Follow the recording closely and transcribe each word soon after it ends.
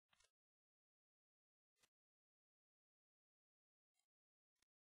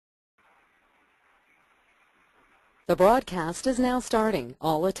The broadcast is now starting.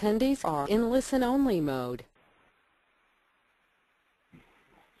 All attendees are in listen-only mode.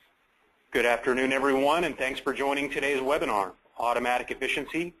 Good afternoon, everyone, and thanks for joining today's webinar, Automatic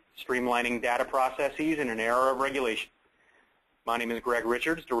Efficiency, Streamlining Data Processes in an Era of Regulation. My name is Greg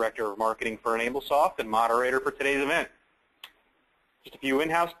Richards, Director of Marketing for EnableSoft and moderator for today's event. Just a few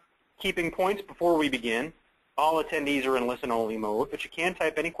in-house keeping points before we begin. All attendees are in listen-only mode, but you can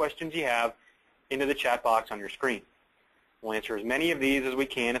type any questions you have into the chat box on your screen. We'll answer as many of these as we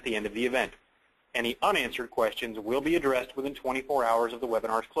can at the end of the event. Any unanswered questions will be addressed within 24 hours of the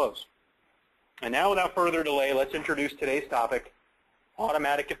webinar's close. And now, without further delay, let's introduce today's topic,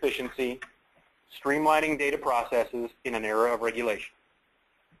 Automatic Efficiency, Streamlining Data Processes in an Era of Regulation.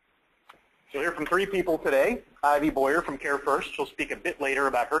 So you'll hear from three people today. Ivy Boyer from CareFirst. She'll speak a bit later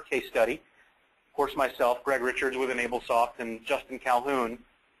about her case study. Of course, myself, Greg Richards with EnableSoft, and Justin Calhoun,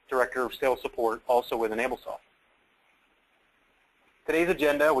 Director of Sales Support, also with EnableSoft. Today's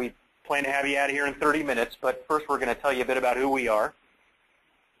agenda, we plan to have you out of here in 30 minutes, but first we're going to tell you a bit about who we are.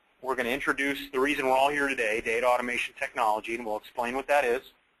 We're going to introduce the reason we're all here today, data automation technology, and we'll explain what that is.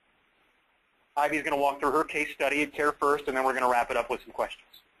 Ivy's going to walk through her case study at CareFirst, and then we're going to wrap it up with some questions.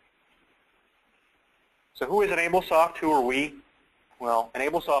 So who is EnableSoft? Who are we? Well,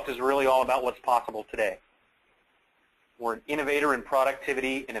 EnableSoft is really all about what's possible today. We're an innovator in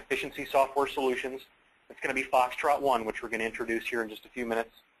productivity and efficiency software solutions. It's going to be Foxtrot One, which we're going to introduce here in just a few minutes.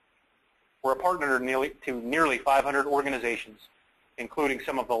 We're a partner to nearly 500 organizations, including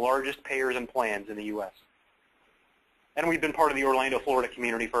some of the largest payers and plans in the U.S. And we've been part of the Orlando, Florida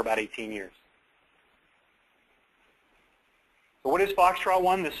community for about 18 years. So what is Foxtrot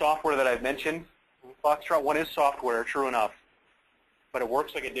One, the software that I've mentioned? Foxtrot One is software, true enough, but it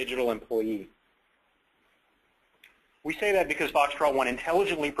works like a digital employee. We say that because Foxtrot One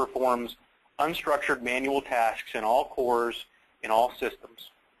intelligently performs unstructured manual tasks in all cores, in all systems.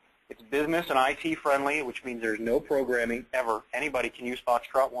 It's business and IT friendly, which means there's no programming ever. Anybody can use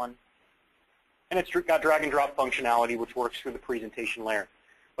Foxtrot One. And it's got drag and drop functionality, which works through the presentation layer.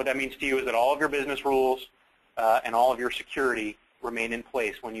 What that means to you is that all of your business rules and all of your security remain in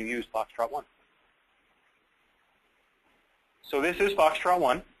place when you use Foxtrot One. So this is Foxtrot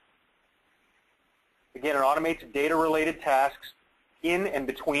One. Again, it automates data-related tasks in and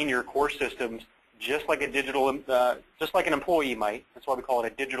between your core systems, just like an employee might. That's why we call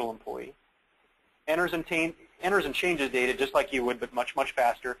it a digital employee. Enters and changes data just like you would, but much, much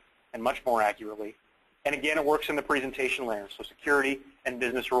faster and much more accurately. And again, it works in the presentation layer, so security and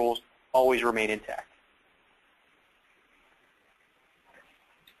business rules always remain intact.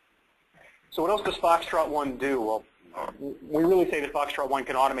 So what else does Foxtrot One do? Well, we really say that Foxtrot One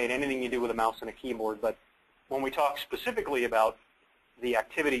can automate anything you do with a mouse and a keyboard, but when we talk specifically about the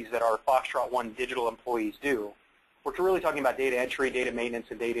activities that our Foxtrot One digital employees do, we're really talking about data entry, data maintenance,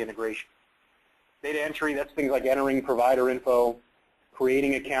 and data integration. Data entry, that's things like entering provider info,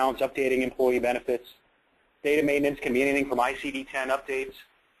 creating accounts, updating employee benefits. Data maintenance can be anything from ICD-10 updates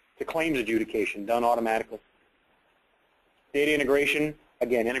to claims adjudication done automatically. Data integration,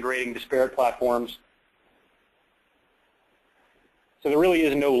 again, integrating disparate platforms. So there really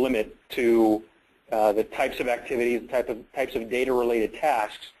is no limit to the types of activities, types of data-related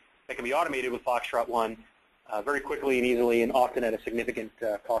tasks that can be automated with Foxtrot One very quickly and easily, and often at a significant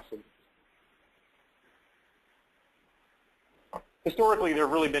cost. Historically, there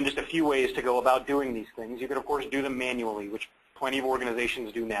have really been just a few ways to go about doing these things. You could, of course, do them manually, which plenty of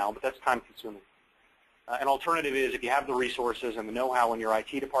organizations do now, but that's time-consuming. An alternative is, if you have the resources and the know-how in your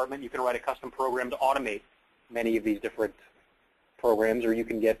IT department, you can write a custom program to automate many of these different programs, or you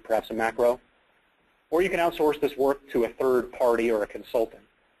can get perhaps a macro. Or you can outsource this work to a third party or a consultant.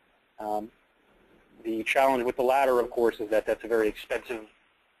 The challenge with the latter, of course, is that that's a very expensive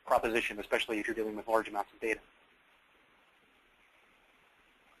proposition, especially if you're dealing with large amounts of data.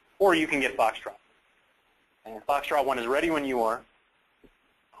 Or you can get Foxtrot. And Foxtrot One is ready when you are,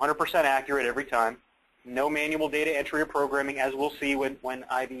 100% accurate every time, no manual data entry or programming, as we'll see when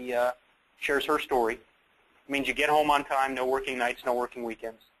Ivy shares her story. It means you get home on time, no working nights, no working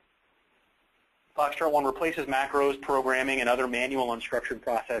weekends. Foxtrot One replaces macros, programming, and other manual unstructured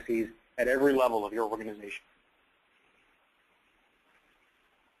processes at every level of your organization.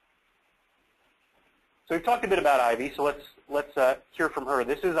 So we've talked a bit about Ivy, so let's hear from her.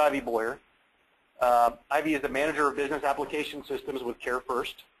 This is Ivy Boyer. Ivy is the Manager of Business Application Systems with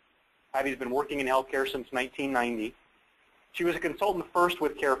CareFirst. Ivy's been working in healthcare since 1990. She was a consultant first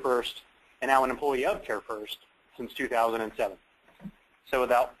with CareFirst and now an employee of CareFirst since 2007. So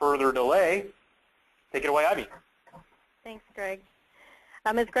without further delay, take it away, Ivy. Thanks, Greg.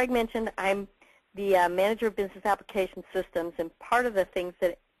 As Greg mentioned, I'm the Manager of Business Application Systems, and part of the things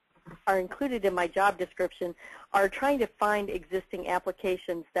that are included in my job description are trying to find existing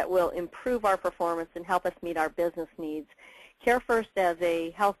applications that will improve our performance and help us meet our business needs. CareFirst as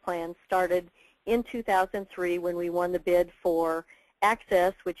a health plan started in 2003 when we won the bid for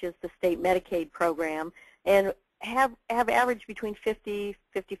Access, which is the state Medicaid program, and have averaged between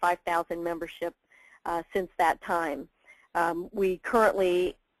 55,000 membership since that time. We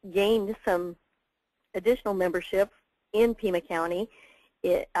currently gained some additional membership in Pima County,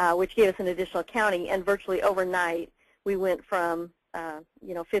 which gave us an additional county, and virtually overnight we went from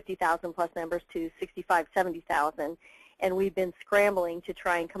 50,000 plus members to 65, 70,000, and we've been scrambling to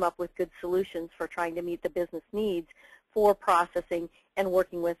try and come up with good solutions for trying to meet the business needs for processing and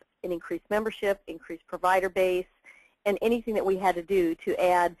working with an increased membership, increased provider base, and anything that we had to do to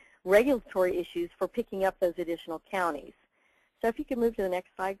add regulatory issues for picking up those additional counties. So if you could move to the next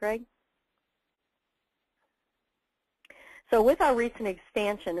slide, Greg. So with our recent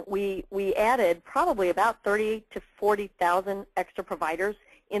expansion, we added probably about 30 to 40,000 extra providers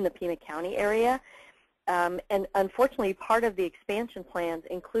in the Pima County area. And unfortunately, part of the expansion plans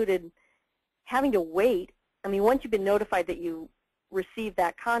included having to wait. I mean, once you've been notified that you received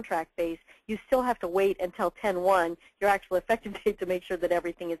that contract base, you still have to wait until 10/1, your actual effective date, to make sure that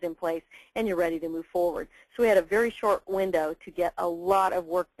everything is in place and you're ready to move forward. So we had a very short window to get a lot of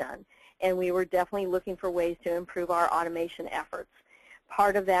work done, and we were definitely looking for ways to improve our automation efforts.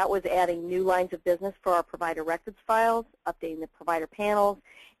 Part of that was adding new lines of business for our provider records files, updating the provider panels,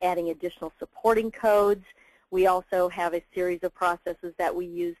 adding additional supporting codes. We also have a series of processes that we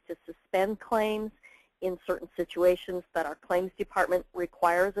use to suspend claims in certain situations that our claims department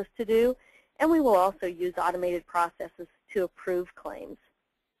requires us to do, and we will also use automated processes to approve claims.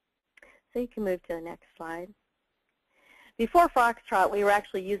 So you can move to the next slide. Before Foxtrot, we were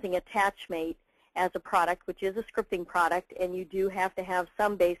actually using Attachmate as a product, which is a scripting product, and you do have to have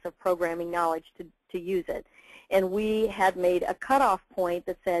some base of programming knowledge to use it. And we had made a cutoff point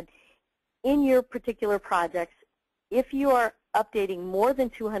that said, in your particular projects, if you are updating more than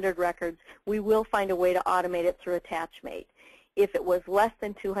 200 records, we will find a way to automate it through Attachmate. If it was less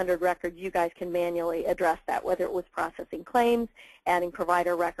than 200 records, you guys can manually address that, whether it was processing claims, adding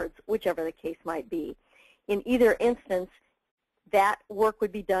provider records, whichever the case might be. In either instance, that work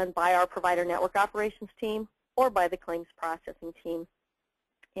would be done by our provider network operations team or by the claims processing team.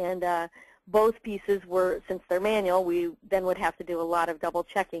 And both pieces were, since they're manual, we then would have to do a lot of double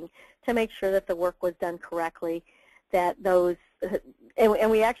checking to make sure that the work was done correctly, that those, and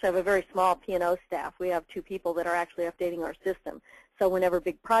we actually have a very small P&O staff. We have 2 people that are actually updating our system. So whenever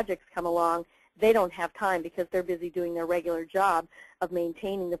big projects come along, they don't have time because they're busy doing their regular job of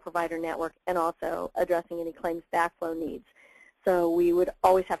maintaining the provider network and also addressing any claims backflow needs. So we would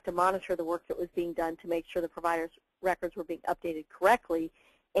always have to monitor the work that was being done to make sure the provider's records were being updated correctly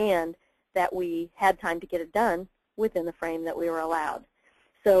and that we had time to get it done within the frame that we were allowed.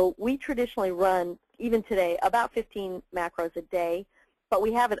 So we traditionally run, even today, about 15 macros a day, but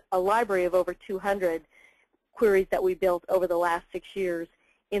we have a library of over 200 queries that we built over the last 6 years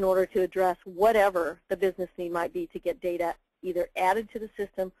in order to address whatever the business need might be to get data either added to the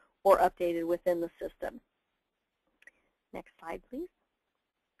system or updated within the system. Next slide, please.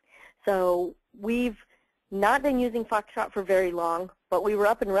 So we've not been using Foxtrot for very long, but we were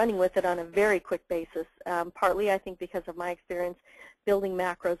up and running with it on a very quick basis, partly I think because of my experience building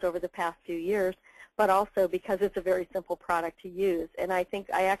macros over the past few years, but also because it's a very simple product to use. And I think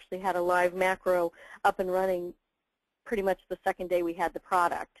I actually had a live macro up and running pretty much the second day we had the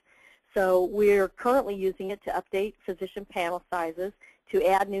product. So we're currently using it to update physician panel sizes, to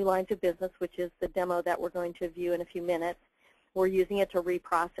add new lines of business, which is the demo that we're going to view in a few minutes. We're using it to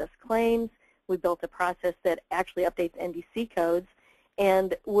reprocess claims. We built a process that actually updates NDC codes,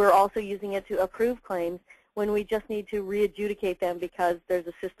 and we're also using it to approve claims when we just need to re-adjudicate them because there's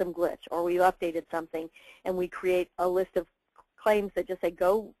a system glitch or we've updated something, and we create a list of claims that just say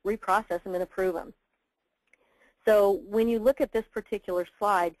go reprocess them and approve them. So when you look at this particular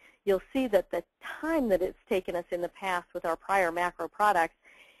slide, you'll see that the time that it's taken us in the past with our prior macro products,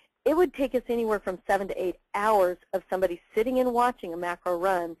 it would take us anywhere from 7 to 8 hours of somebody sitting and watching a macro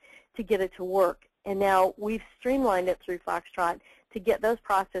run to get it to work. And now we've streamlined it through Foxtrot to get those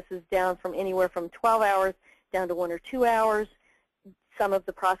processes down from anywhere from 12 hours down to 1 or 2 hours. Some of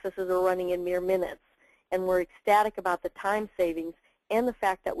the processes are running in mere minutes. And we're ecstatic about the time savings and the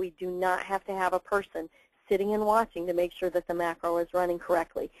fact that we do not have to have a person sitting and watching to make sure that the macro is running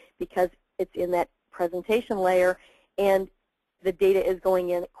correctly, because it's in that presentation layer and the data is going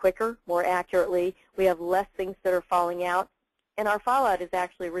in quicker, more accurately. We have less things that are falling out, and our fallout is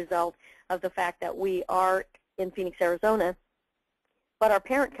actually a result of the fact that we are in Phoenix, Arizona, but our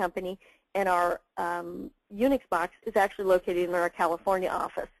parent company and our Unix box is actually located in our California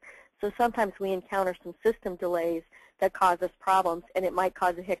office. So sometimes we encounter some system delays that cause us problems, and it might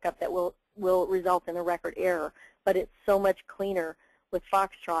cause a hiccup that will result in a record error. But it's so much cleaner with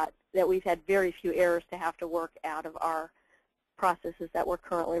Foxtrot that we've had very few errors to have to work out of our processes that we're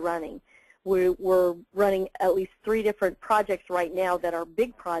currently running. We're running at least 3 different projects right now that are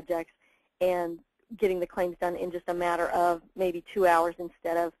big projects, and getting the claims done in just a matter of maybe 2 hours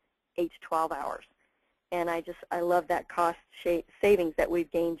instead of 8 to 12 hours. And I love that cost savings that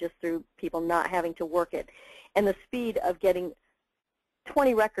we've gained just through people not having to work it. And the speed of getting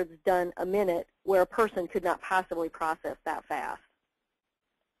 20 records done a minute where a person could not possibly process that fast.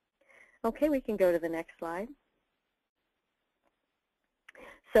 Okay, we can go to the next slide.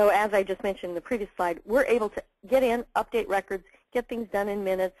 So as I just mentioned in the previous slide, we're able to get in, update records, get things done in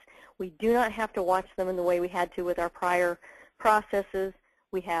minutes. We do not have to watch them in the way we had to with our prior processes.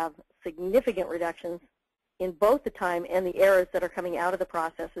 We have significant reductions in both the time and the errors that are coming out of the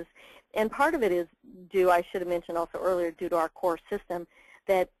processes. And part of it is due, I should have mentioned also earlier, due to our core system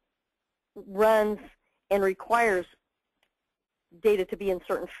that runs and requires data to be in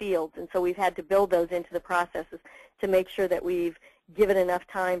certain fields. And so we've had to build those into the processes to make sure that we've given enough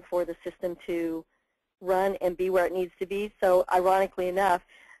time for the system to run and be where it needs to be. So ironically enough,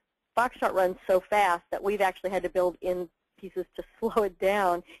 Foxtrot runs so fast that we've actually had to build in pieces to slow it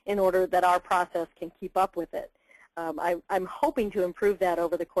down in order that our process can keep up with it. I'm hoping to improve that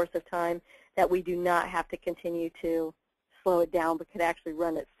over the course of time, that we do not have to continue to slow it down, but could actually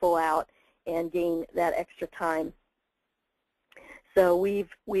run it full out and gain that extra time. So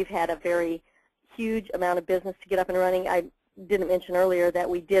we've had a very huge amount of business to get up and running. I didn't mention earlier that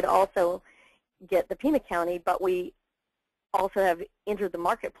we did also get the Pima County, but we also have entered the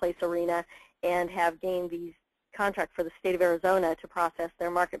marketplace arena and have gained these contract for the state of Arizona to process their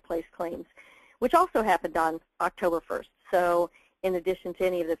marketplace claims, which also happened on October 1st. So in addition to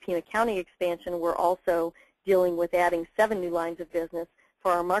any of the Pima County expansion, we're also dealing with adding 7 new lines of business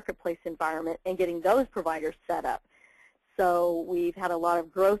for our marketplace environment and getting those providers set up. So we've had a lot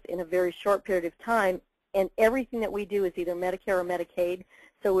of growth in a very short period of time, and everything that we do is either Medicare or Medicaid.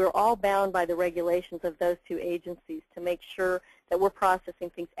 So we're all bound by the regulations of those 2 agencies to make sure that we're processing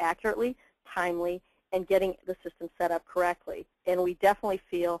things accurately, timely, and getting the system set up correctly. And we definitely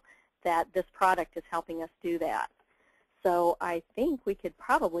feel that this product is helping us do that. So I think we could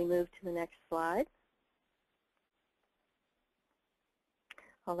probably move to the next slide.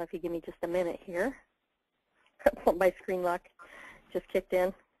 I'll let you give me just a minute here. My screen lock just kicked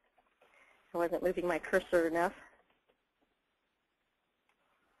in. I wasn't moving my cursor enough.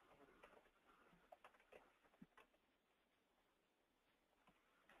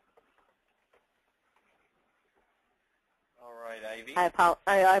 All right, Ivy.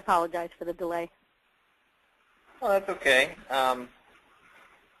 I apologize for the delay. Well, that's okay.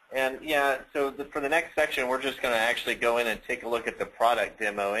 And yeah, so for the next section, we're just going to actually go in and take a look at the product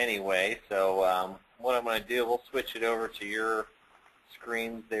demo anyway. So what I'm going to do, we'll switch it over to your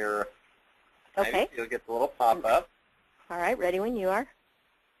screens there. Okay. Ivy, you'll get the little pop-up. All right, ready when you are.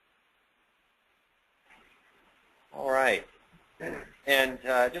 All right. And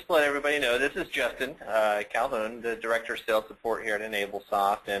just to let everybody know, this is Justin Calhoun, the Director of Sales Support here at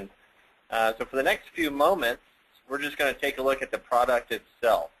EnableSoft. And so for the next few moments, we're just going to take a look at the product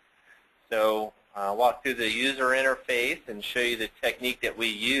itself. So walk through the user interface and show you the technique that we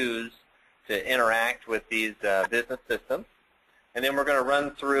use to interact with these business systems. And then we're going to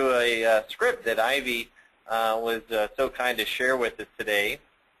run through a script that Ivy was so kind to share with us today,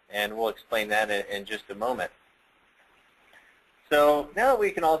 and we'll explain that in just a moment. So now that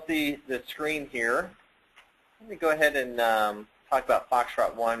we can all see the screen here, let me go ahead and talk about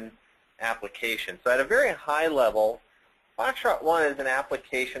Foxtrot One application. So at a very high level, Foxtrot One is an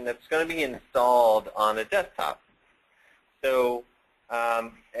application that's going to be installed on a desktop. So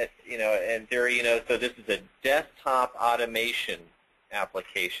and there, so this is a desktop automation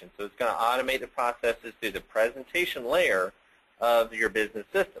application. So it's going to automate the processes through the presentation layer of your business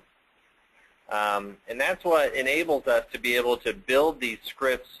system. And that's what enables us to be able to build these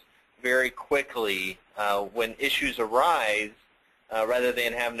scripts very quickly when issues arise, rather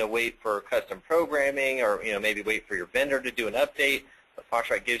than having to wait for custom programming or maybe wait for your vendor to do an update. But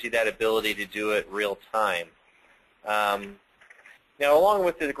Foxtrot gives you that ability to do it real time. Now, along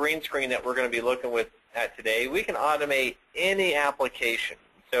with the green screen that we're going to be looking at today, we can automate any application.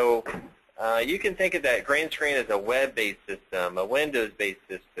 So you can think of that green screen as a web-based system, a Windows-based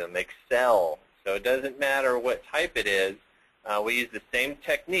system, Excel. So it doesn't matter what type it is. We use the same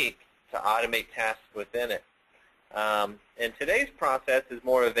technique to automate tasks within it. And today's process is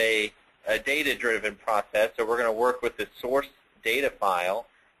more of a data-driven process, so we're going to work with the source data file,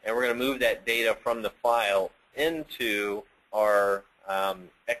 and we're going to move that data from the file into our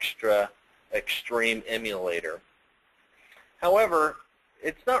extra extreme emulator. However,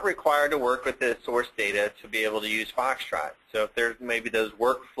 it's not required to work with the source data to be able to use Foxtrot. So if there's maybe those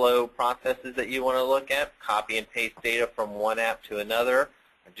workflow processes that you want to look at, copy and paste data from one app to another,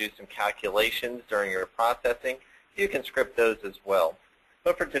 or do some calculations during your processing, you can script those as well.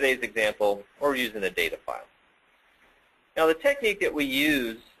 But for today's example, we're using a data file. Now the technique that we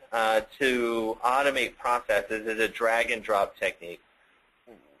use to automate processes is a drag and drop technique.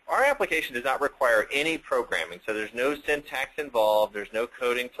 Our application does not require any programming, so there's no syntax involved, there's no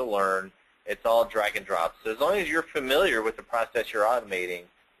coding to learn, it's all drag and drop. So as long as you're familiar with the process you're automating,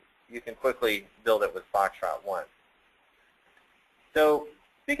 you can quickly build it with Foxtrot 1. So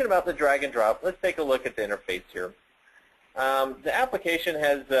speaking about the drag and drop, let's take a look at the interface here. The application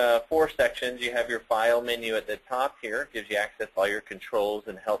has 4 sections. You have your file menu at the top here, gives you access to all your controls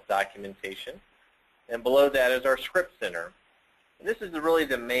and help documentation. And below that is our script center. And this is really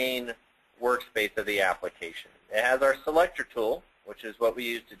the main workspace of the application. It has our selector tool, which is what we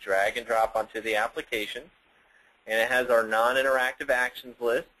use to drag and drop onto the application. And it has our non-interactive actions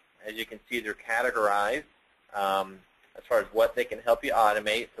list. As you can see, they're categorized as far as what they can help you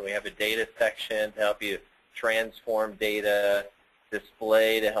automate. So we have a data section to help you transform data,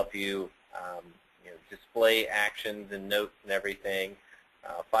 display to help you, display actions and notes and everything,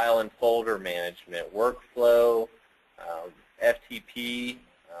 file and folder management, workflow, FTP,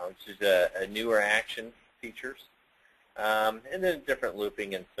 which is a newer action features, and then different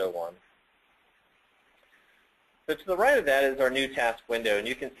looping and so on. So to the right of that is our new task window, and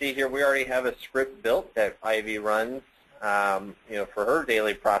you can see here we already have a script built that Ivy runs, for her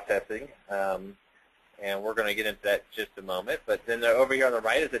daily processing, and we're going to get into that in just a moment. But then over here on the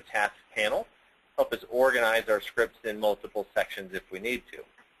right is a task panel, help us organize our scripts in multiple sections if we need to.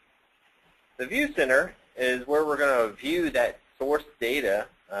 The View Center is where we're going to view that source data,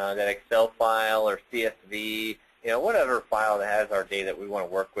 that Excel file or CSV, whatever file that has our data that we want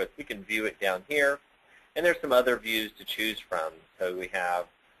to work with. We can view it down here, and there's some other views to choose from. So we have,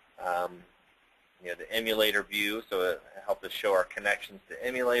 the emulator view, so it helps us show our connections to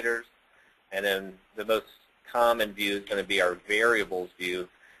emulators, and then the most common view is going to be our variables view.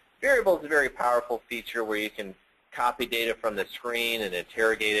 Variables is a very powerful feature where you can copy data from the screen and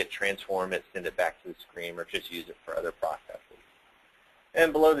interrogate it, transform it, send it back to the screen, or just use it for other processes.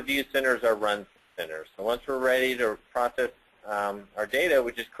 And below the View Center is our Run Center. So once we're ready to process our data,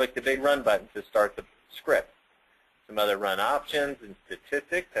 we just click the big Run button to start the script. Some other run options and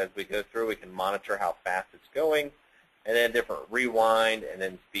statistics. As we go through, we can monitor how fast it's going, and then different rewind and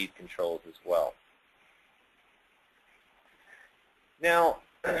then speed controls as well. Now,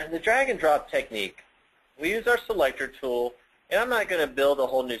 the drag and drop technique. We use our selector tool, and I'm not going to build a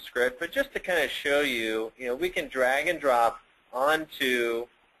whole new script, but just to kind of show you, we can drag and drop onto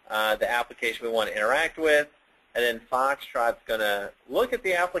the application we want to interact with, and then Foxtrot's going to look at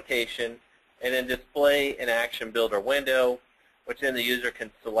the application and then display an action builder window, which then the user can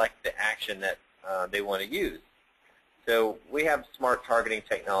select the action that they want to use. So we have smart targeting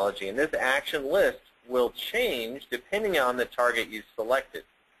technology, and this action list will change depending on the target you selected.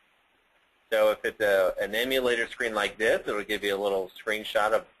 So if it's an emulator screen like this, it will give you a little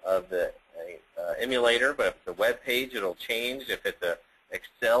screenshot of the emulator, but if it's a web page, it will change. If it's an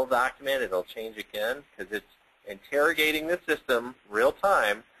Excel document, it will change again, because it's interrogating the system real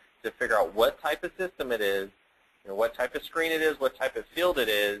time to figure out what type of system it is, what type of screen it is, what type of field it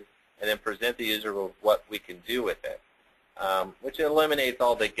is, and then present the user with what we can do with it, which eliminates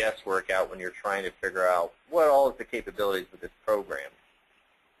all the guesswork out when you're trying to figure out what all is the capabilities of this program.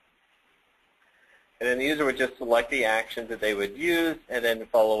 And then the user would just select the actions that they would use and then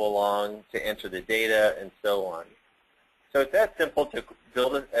follow along to enter the data and so on. So it's that simple to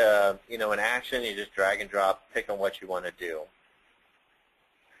build an action. You just drag and drop, pick on what you want to do.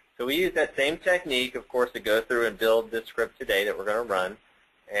 So we use that same technique, of course, to go through and build this script today that we're going to run.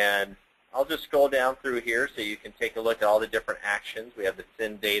 And I'll just scroll down through here so you can take a look at all the different actions. We have the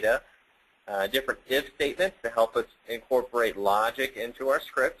send data, different if statements to help us incorporate logic into our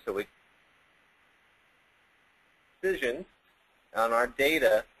script so we decisions on our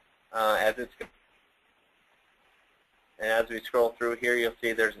data as it's. And as we scroll through here, you'll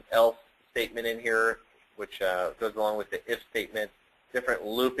see there's an else statement in here, which goes along with the if statement. Different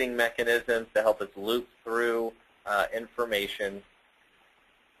looping mechanisms to help us loop through information,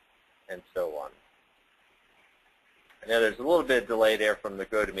 and so on. I know there's a little bit of delay there from the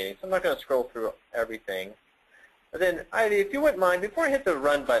GoToMeeting, so I'm not going to scroll through everything. But then, Ivy, if you wouldn't mind, before I hit the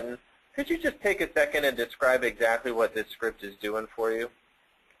Run button, could you just take a second and describe exactly what this script is doing for you?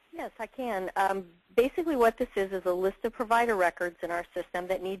 Yes, I can. Basically what this is a list of provider records in our system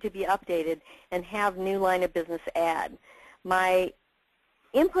that need to be updated and have new line of business add. My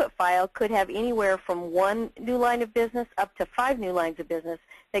input file could have anywhere from 1 new line of business up to 5 new lines of business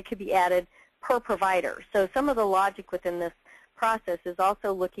that could be added per provider. So some of the logic within this process is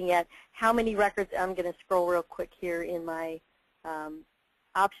also looking at how many records. I'm going to scroll real quick here in my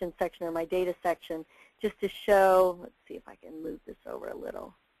options section or my data section just to show, let's see if I can move this over a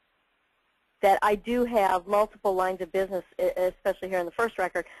little, that I do have multiple lines of business, especially here in the first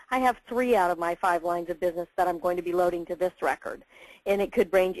record. I have 3 out of my 5 lines of business that I'm going to be loading to this record. And it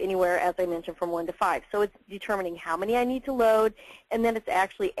could range anywhere, as I mentioned, from 1 to 5. So it's determining how many I need to load, and then it's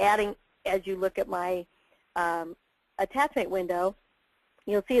actually adding, as you look at my attachment window,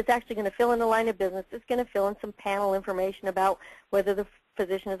 you'll see it's actually going to fill in the line of business. It's going to fill in some panel information about whether the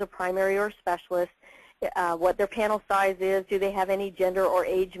physician is a primary or a specialist, what their panel size is, do they have any gender or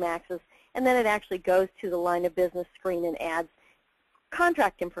age maxes, and then it actually goes to the line of business screen and adds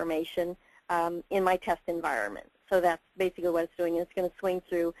contract information in my test environment. So that's basically what it's doing. It's going to swing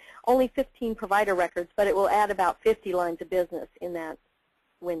through only 15 provider records, but it will add about 50 lines of business in that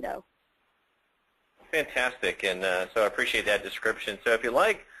window. Fantastic, and so I appreciate that description. So if you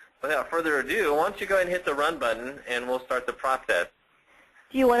like, without further ado, why don't you go ahead and hit the Run button, and we'll start the process.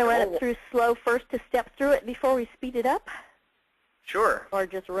 Do you want to run it through slow first to step through it before we speed it up? Sure. Or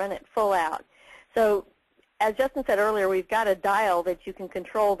just run it full out? So as Justin said earlier, we've got a dial that you can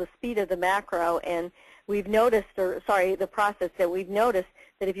control the speed of the macro, and we've noticed, the process that we've noticed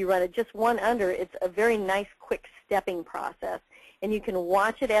that if you run it just 1 under, it's a very nice, quick stepping process. And you can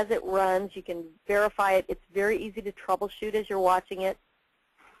watch it as it runs. You can verify it. It's very easy to troubleshoot as you're watching it.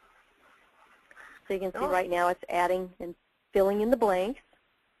 So you can see right now it's adding and filling in the blanks.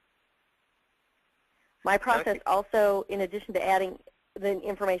 My process also, in addition to adding the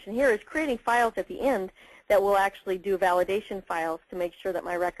information here, is creating files at the end that will actually do validation files to make sure that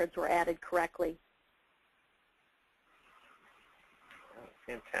my records were added correctly.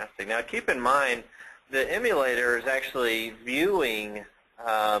 Fantastic. Now keep in mind, the emulator is actually viewing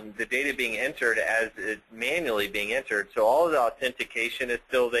the data being entered as it's manually being entered. So all of the authentication is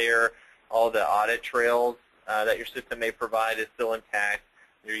still there. All the audit trails that your system may provide is still intact.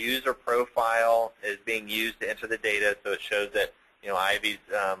 Your user profile is being used to enter the data, so it shows that Ivy's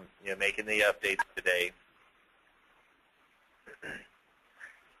making the updates today.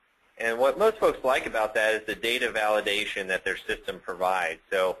 And what most folks like about that is the data validation that their system provides.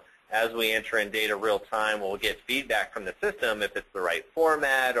 So as we enter in data real time, we'll get feedback from the system if it's the right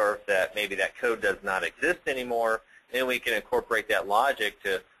format or if maybe that code does not exist anymore. Then we can incorporate that logic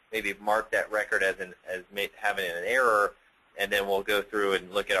to maybe mark that record as having an error, and then we'll go through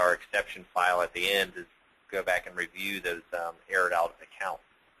and look at our exception file at the end to go back and review those errored out accounts.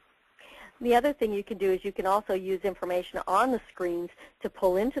 The other thing you can do is you can also use information on the screens to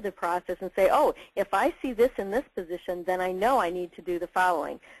pull into the process and say, oh, if I see this in this position, then I know I need to do the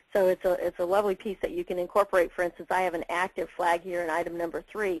following. So it's a lovely piece that you can incorporate. For instance, I have an active flag here in item number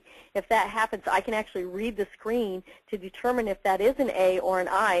 3. If that happens, I can actually read the screen to determine if that is an A or an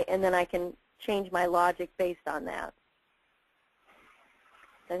I, and then I can change my logic based on that.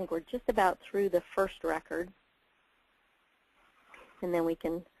 So I think we're just about through the first record, and then we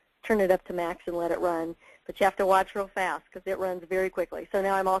can turn it up to max and let it run. But you have to watch real fast because it runs very quickly. So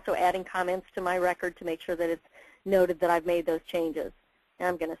now I'm also adding comments to my record to make sure that it's noted that I've made those changes. And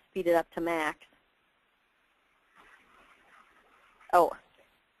I'm going to speed it up to max. Oh,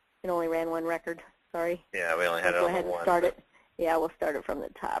 it only ran 1 record. Sorry. Yeah, we only had it on 1. Go ahead and start it. Yeah, we'll start it from the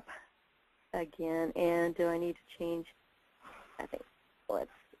top again. And do I need to change? I think let's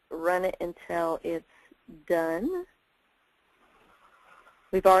run it until it's done.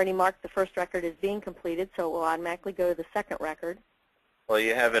 We've already marked the first record as being completed, so it will automatically go to the second record. Well,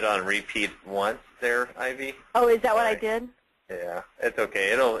 you have it on repeat once there, Ivy. Oh, is that what I did? Yeah, it's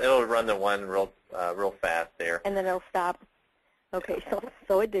okay. It'll run the one real fast there. And then it'll stop. Okay,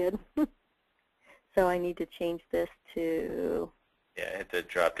 so it did. So I need to change this to. Yeah, hit the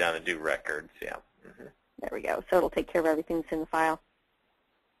drop down and do records. Yeah. Mm-hmm. There we go. So it'll take care of everything that's in the file.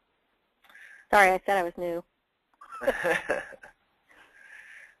 Sorry, I said I was new.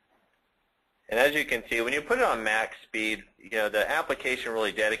 And as you can see, when you put it on max speed, the application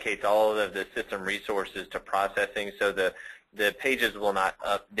really dedicates all of the system resources to processing, so the pages will not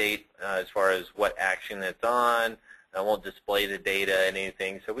update as far as what action it's on. won't display the data and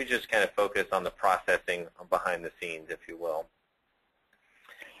anything. So we just kind of focus on the processing behind the scenes, if you will.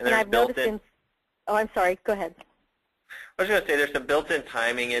 And I've noticed oh, I'm sorry. Go ahead. I was going to say there's some built-in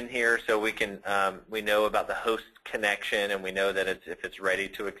timing in here, so we can we know about the host connection, and we know that if it's ready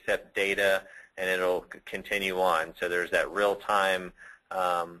to accept data, and it'll continue on. So there's that real-time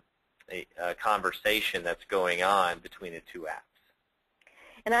conversation that's going on between the two apps.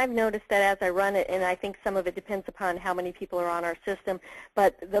 And I've noticed that as I run it, and I think some of it depends upon how many people are on our system,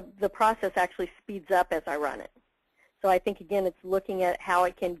 but the process actually speeds up as I run it. So I think, again, it's looking at how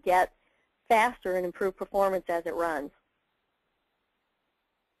it can get faster and improve performance as it runs.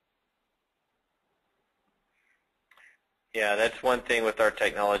 Yeah, that's one thing with our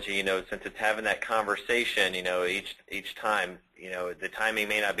technology, since it's having that conversation, each time, the timing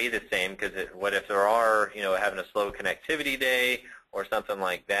may not be the same, because what if there are, having a slow connectivity day or something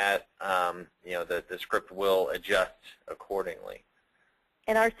like that, the script will adjust accordingly.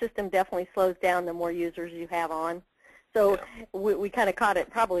 And our system definitely slows down the more users you have on. So yeah, we kind of caught it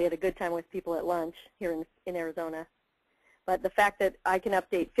probably at a good time with people at lunch here in Arizona. But the fact that I can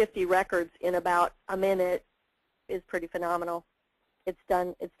update 50 records in about a minute is pretty phenomenal. It's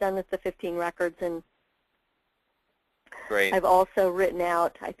done with the 15 records, and great. I've also written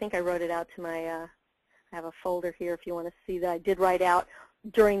out, I think I wrote it out to my, I have a folder here if you want to see that I did write out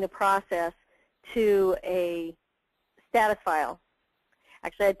during the process to a status file.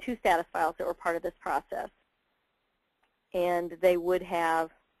 Actually, I had 2 status files that were part of this process, and they would have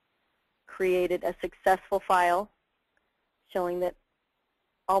created a successful file showing that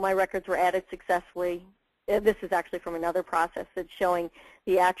all my records were added successfully. This is actually from another process that's showing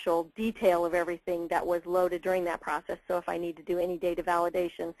the actual detail of everything that was loaded during that process. So if I need to do any data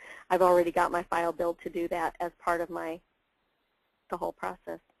validation, I've already got my file built to do that as part of the whole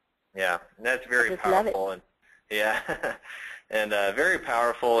process. Yeah, and that's very powerful. And yeah, and very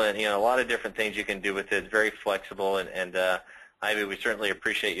powerful, and a lot of different things you can do with it. It's very flexible, and Ivy, we certainly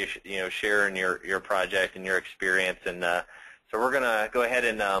appreciate you sharing your project and your experience. And so we're going to go ahead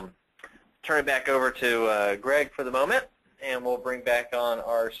and turn it back over to Greg for the moment, and we'll bring back on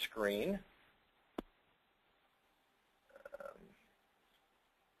our screen.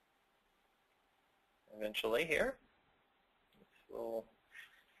 Eventually here. We'll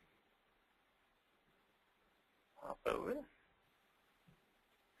pop over.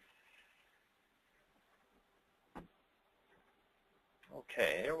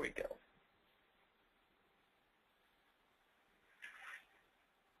 Okay, there we go.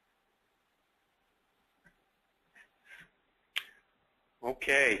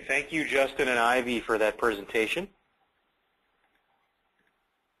 Okay, thank you, Justin and Ivy, for that presentation.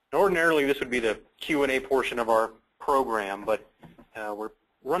 Ordinarily, this would be the Q&A portion of our program, but we're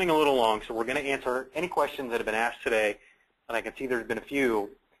running a little long, so we're going to answer any questions that have been asked today, and I can see there's been a few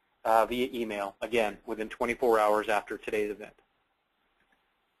via email, again, within 24 hours after today's event.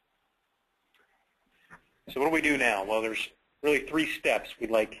 So what do we do now? Well, there's really 3 steps we'd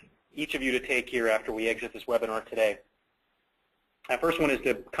like each of you to take here after we exit this webinar today. The first one is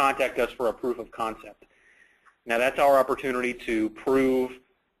to contact us for a proof of concept. Now, that's our opportunity to prove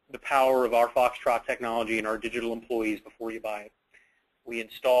the power of our Foxtrot technology and our digital employees before you buy it. We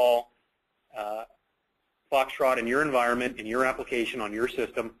install Foxtrot in your environment, in your application, on your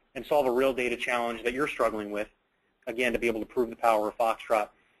system, and solve a real data challenge that you're struggling with, again, to be able to prove the power of Foxtrot.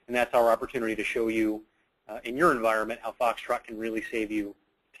 And that's our opportunity to show you in your environment how Foxtrot can really save you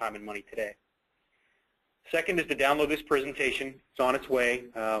time and money today. Second is to download this presentation. It's on its way.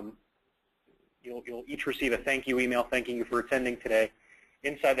 You'll each receive a thank you email thanking you for attending today.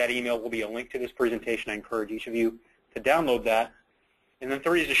 Inside that email will be a link to this presentation. I encourage each of you to download that. And then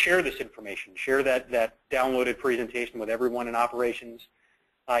 3 is to share this information. Share that downloaded presentation with everyone in operations,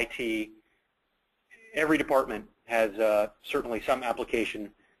 IT. Every department has certainly some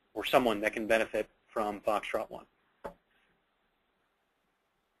application or someone that can benefit from Foxtrot One.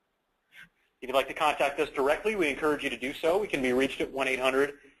 If you'd like to contact us directly, we encourage you to do so. We can be reached at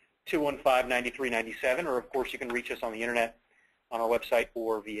 1-800-215-9397, or of course you can reach us on the internet, on our website,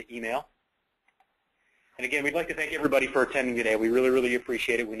 or via email. And again, we'd like to thank everybody for attending today. We really, really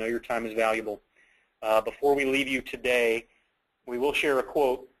appreciate it. We know your time is valuable. Before we leave you today, we will share a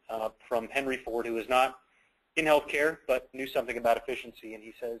quote from Henry Ford, who is not in healthcare, but knew something about efficiency. And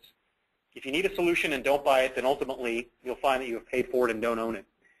he says, if you need a solution and don't buy it, then ultimately you'll find that you have paid for it and don't own it.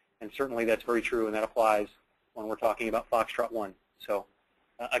 And certainly that's very true, and that applies when we're talking about Foxtrot One. So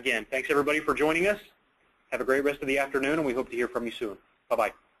again, thanks everybody for joining us. Have a great rest of the afternoon, and we hope to hear from you soon.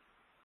 Bye-bye.